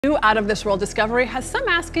New out-of-this-world discovery has some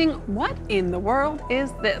asking, what in the world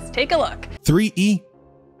is this? Take a look. 3E.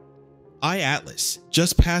 I-Atlas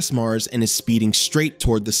just passed Mars and is speeding straight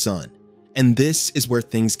toward the Sun. And this is where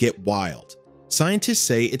things get wild. Scientists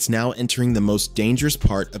say it's now entering the most dangerous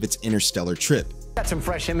part of its interstellar trip. Got some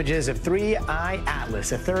fresh images of 3I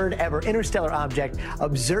Atlas, a third ever interstellar object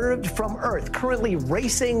observed from Earth, currently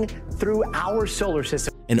racing through our solar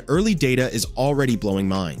system. And early data is already blowing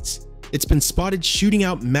minds. It's been spotted shooting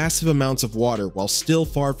out massive amounts of water while still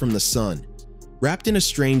far from the Sun, wrapped in a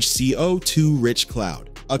strange CO2-rich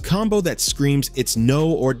cloud, a combo that screams it's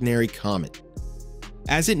no ordinary comet.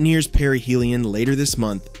 As it nears perihelion later this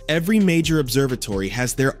month, every major observatory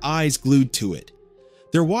has their eyes glued to it.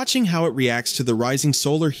 They're watching how it reacts to the rising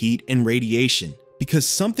solar heat and radiation, because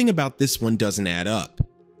something about this one doesn't add up.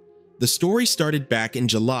 The story started back in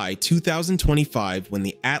July 2025 when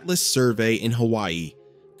the Atlas survey in Hawaii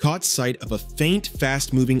caught sight of a faint,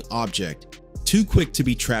 fast-moving object, too quick to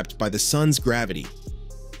be trapped by the Sun's gravity.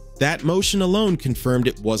 That motion alone confirmed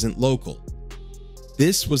it wasn't local.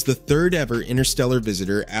 This was the third ever interstellar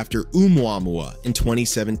visitor after Oumuamua in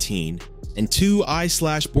 2017 and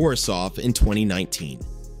 2I/Borisov in 2019.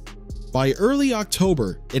 By early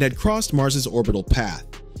October, it had crossed Mars's orbital path,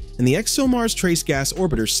 and the ExoMars Trace Gas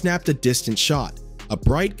Orbiter snapped a distant shot, a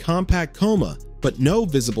bright, compact coma, but no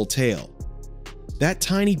visible tail. That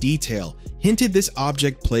tiny detail hinted this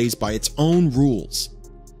object plays by its own rules.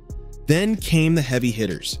 Then came the heavy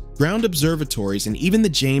hitters, ground observatories and even the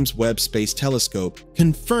James Webb Space Telescope,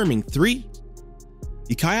 confirming 3.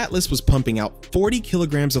 The Atlas was pumping out 40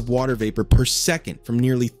 kilograms of water vapor per second from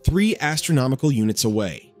nearly 3 astronomical units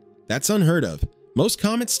away. That's unheard of. Most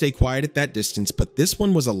comets stay quiet at that distance, but this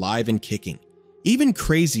one was alive and kicking. Even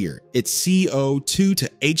crazier, its CO2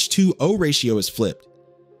 to H2O ratio is flipped.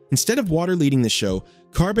 Instead of water leading the show,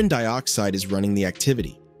 carbon dioxide is running the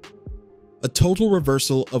activity. A total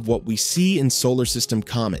reversal of what we see in solar system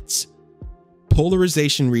comets.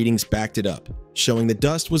 Polarization readings backed it up, showing the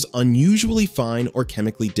dust was unusually fine or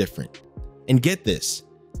chemically different. And get this,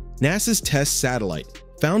 NASA's TESS satellite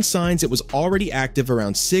found signs it was already active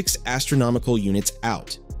around 6 astronomical units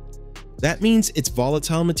out. That means its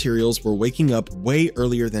volatile materials were waking up way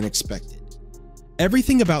earlier than expected.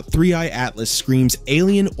 Everything about 3I Atlas screams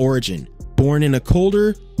alien origin, born in a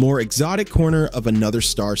colder, more exotic corner of another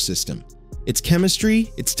star system. Its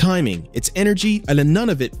chemistry, its timing, its energy, and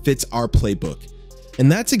none of it fits our playbook.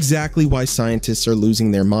 And that's exactly why scientists are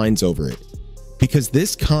losing their minds over it. Because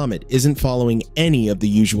this comet isn't following any of the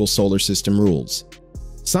usual solar system rules.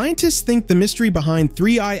 Scientists think the mystery behind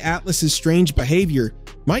 3I Atlas's strange behavior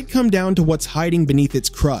might come down to what's hiding beneath its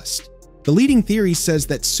crust. The leading theory says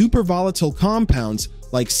that super volatile compounds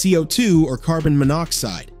like CO2 or carbon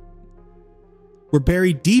monoxide were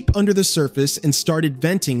buried deep under the surface and started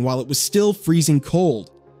venting while it was still freezing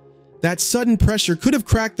cold. That sudden pressure could have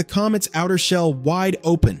cracked the comet's outer shell wide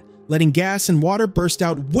open, letting gas and water burst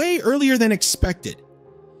out way earlier than expected.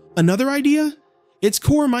 Another idea? Its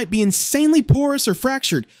core might be insanely porous or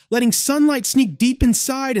fractured, letting sunlight sneak deep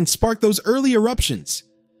inside and spark those early eruptions.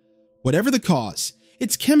 Whatever the cause,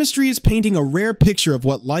 its chemistry is painting a rare picture of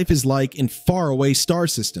what life is like in faraway star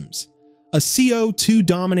systems. A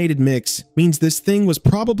CO2-dominated mix means this thing was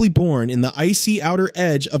probably born in the icy outer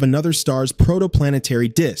edge of another star's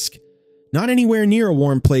protoplanetary disk, not anywhere near a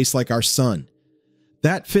warm place like our Sun.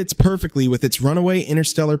 That fits perfectly with its runaway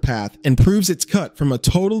interstellar path and proves it's cut from a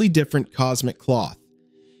totally different cosmic cloth.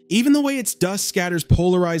 Even the way its dust scatters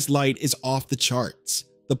polarized light is off the charts.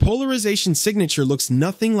 The polarization signature looks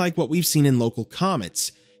nothing like what we've seen in local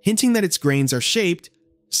comets, hinting that its grains are shaped,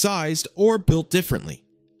 sized, or built differently.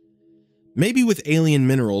 Maybe with alien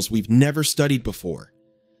minerals we've never studied before.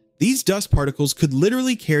 These dust particles could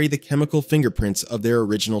literally carry the chemical fingerprints of their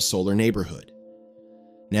original solar neighborhood.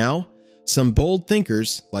 Now, some bold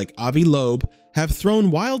thinkers, like Avi Loeb, have thrown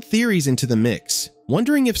wild theories into the mix,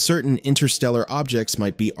 wondering if certain interstellar objects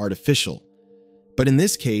might be artificial. But in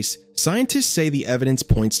this case, scientists say the evidence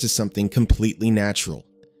points to something completely natural.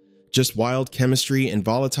 Just wild chemistry and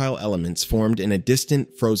volatile elements formed in a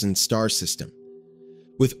distant, frozen star system.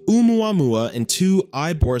 With Oumuamua and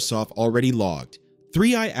 2I Borisov already logged,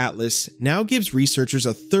 3I Atlas now gives researchers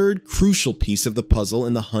a third crucial piece of the puzzle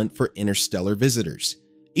in the hunt for interstellar visitors.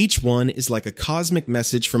 Each one is like a cosmic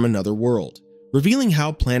message from another world, revealing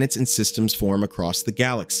how planets and systems form across the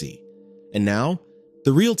galaxy. And now,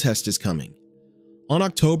 the real test is coming. On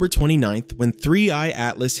October 29th, when 3I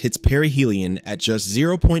Atlas hits perihelion at just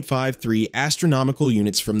 0.53 astronomical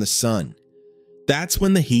units from the Sun, that's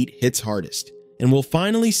when the heat hits hardest. And we'll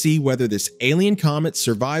finally see whether this alien comet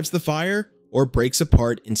survives the fire or breaks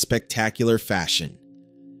apart in spectacular fashion.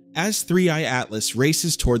 As 3I Atlas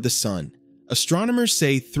races toward the sun, astronomers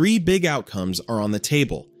say 3 big outcomes are on the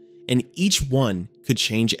table, and each one could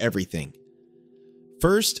change everything.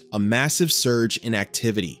 First, a massive surge in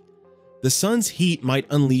activity. The sun's heat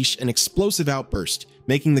might unleash an explosive outburst,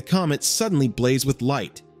 making the comet suddenly blaze with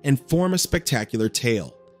light and form a spectacular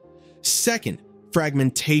tail. Second,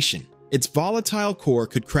 fragmentation. Its volatile core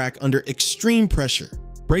could crack under extreme pressure,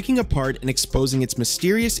 breaking apart and exposing its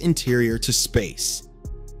mysterious interior to space.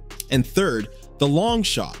 And third, the long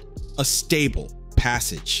shot, a stable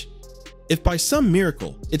passage. If by some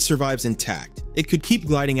miracle it survives intact, it could keep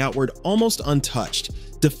gliding outward almost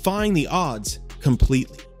untouched, defying the odds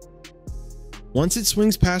completely. Once it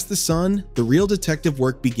swings past the sun, the real detective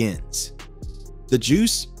work begins. The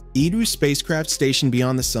JUICE, Edu spacecraft stationed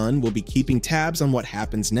beyond the sun, will be keeping tabs on what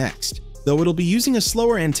happens next. Though it'll be using a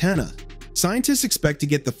slower antenna, scientists expect to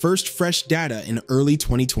get the first fresh data in early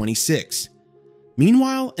 2026.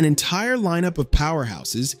 Meanwhile, an entire lineup of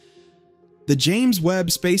powerhouses, the James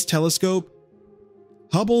Webb Space Telescope,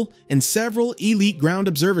 Hubble, and several elite ground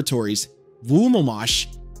observatories,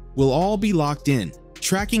 WUMOMASH, will all be locked in,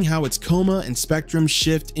 tracking how its coma and spectrum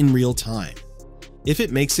shift in real time. If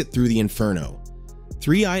it makes it through the inferno,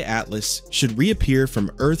 3I Atlas should reappear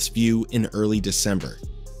from Earth's view in early December,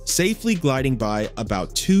 safely gliding by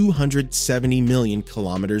about 270 million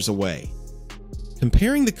kilometers away.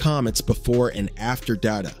 Comparing the comet's before and after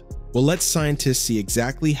data will let scientists see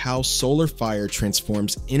exactly how solar fire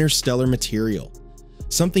transforms interstellar material,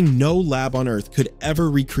 something no lab on Earth could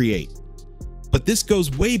ever recreate. But this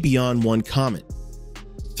goes way beyond one comet.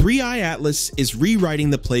 3I Atlas is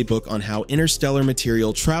rewriting the playbook on how interstellar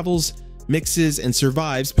material travels, mixes, and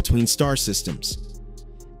survives between star systems.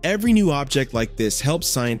 Every new object like this helps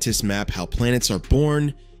scientists map how planets are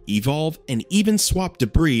born, evolve, and even swap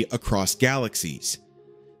debris across galaxies.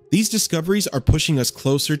 These discoveries are pushing us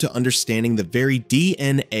closer to understanding the very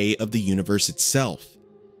DNA of the universe itself.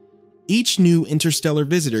 Each new interstellar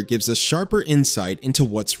visitor gives us sharper insight into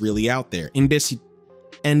what's really out there,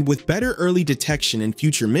 and with better early detection and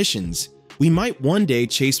future missions, we might one day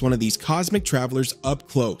chase one of these cosmic travelers up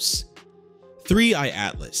close. 3I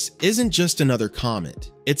Atlas isn't just another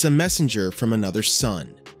comet, it's a messenger from another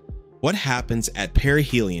sun. What happens at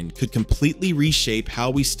perihelion could completely reshape how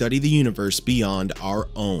we study the universe beyond our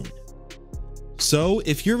own. So,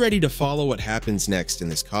 if you're ready to follow what happens next in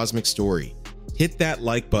this cosmic story, hit that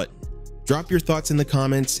like button, drop your thoughts in the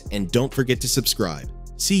comments, and don't forget to subscribe.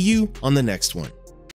 See you on the next one.